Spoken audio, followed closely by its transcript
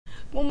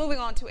Well, moving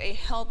on to a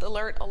health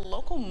alert, a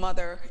local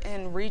mother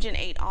in Region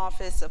 8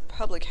 Office of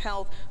Public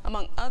Health,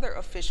 among other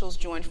officials,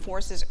 joined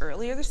forces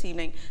earlier this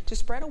evening to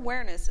spread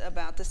awareness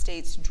about the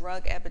state's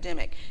drug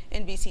epidemic.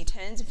 NBC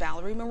 10's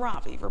Valerie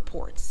Moravi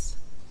reports.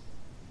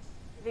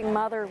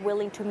 Mother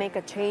willing to make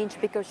a change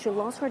because she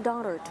lost her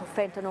daughter to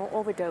fentanyl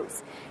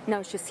overdose.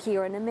 Now she's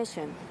here on a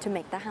mission to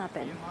make that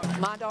happen.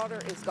 My daughter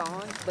is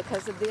gone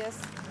because of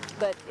this,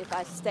 but if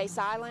I stay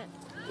silent,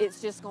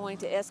 it's just going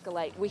to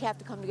escalate. We have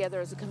to come together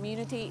as a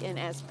community and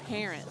as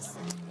parents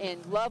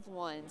and loved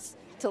ones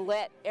to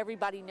let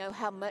everybody know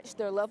how much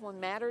their loved one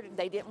mattered.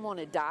 They didn't want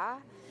to die,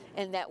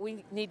 and that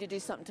we need to do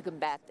something to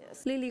combat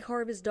this. Lily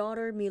Harvey's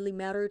daughter, Millie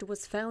Mattered,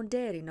 was found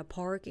dead in a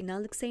park in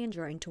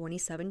Alexandria in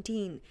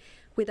 2017.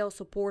 Without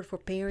support for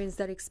parents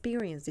that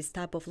experience this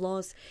type of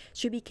loss,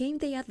 she became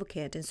the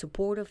advocate in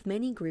support of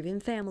many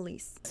grieving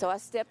families. So I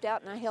stepped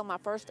out and I held my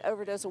first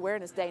overdose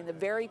awareness day in the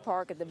very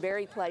park at the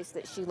very place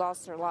that she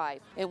lost her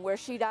life. And where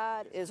she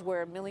died is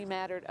where Millie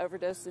Mattered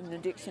Overdose and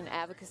Addiction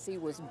Advocacy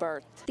was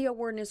birthed. The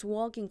awareness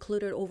walk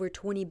included over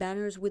 20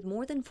 banners with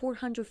more than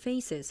 400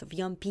 faces of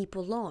young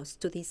people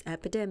lost to this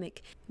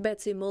epidemic.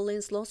 Betsy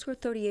Mullins lost her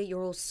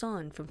 38-year-old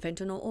son from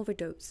fentanyl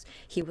overdose.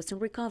 He was in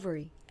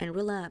recovery and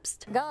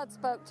relapsed. God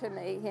spoke to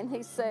me and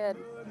he said,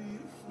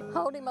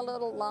 hold him a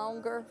little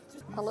longer,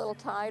 a little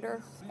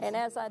tighter. And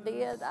as I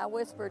did, I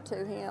whispered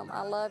to him,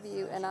 I love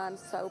you and I'm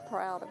so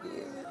proud of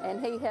you.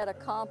 And he had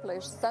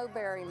accomplished so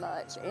very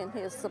much in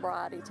his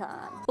sobriety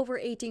time. Over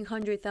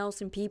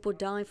 1,800,000 people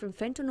died from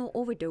fentanyl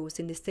overdose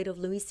in the state of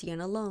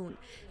Louisiana alone,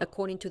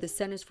 according to the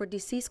Centers for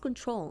Disease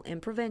Control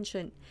and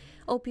Prevention.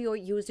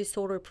 Opioid use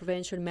disorder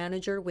prevention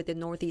manager with the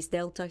Northeast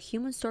Delta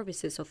Human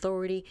Services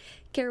Authority,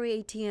 Carrie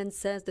Etienne,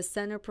 says the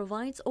center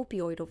provides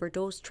opioid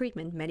overdose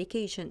treatment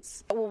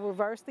medications. It will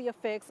reverse the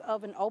effects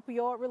of an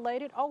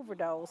opioid-related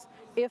overdose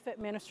if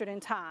administered in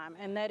time,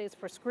 and that is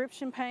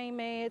prescription pain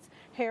meds,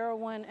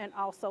 heroin, and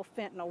also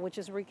fentanyl, which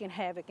is wreaking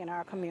havoc in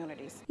our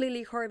communities.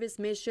 Lily Harvey's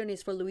mission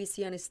is for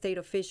Louisiana state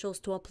officials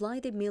to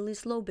apply the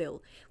Millie's Law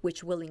bill,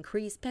 which will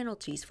increase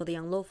penalties for the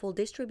unlawful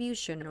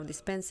distribution or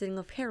dispensing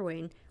of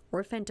heroin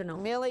or fentanyl.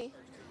 Millie,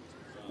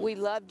 we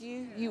loved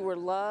you, you were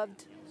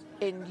loved,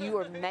 and you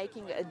are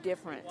making a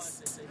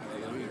difference.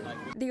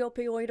 The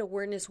opioid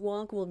awareness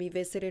walk will be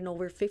visited in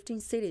over 15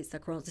 cities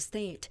across the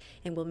state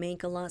and will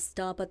make a last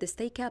stop at the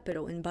state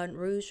capitol in Baton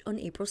Rouge on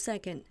April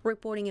 2nd.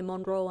 Reporting in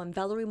Monroe, I'm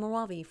Valerie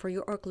Moravi for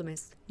your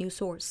Oklamas News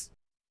Source.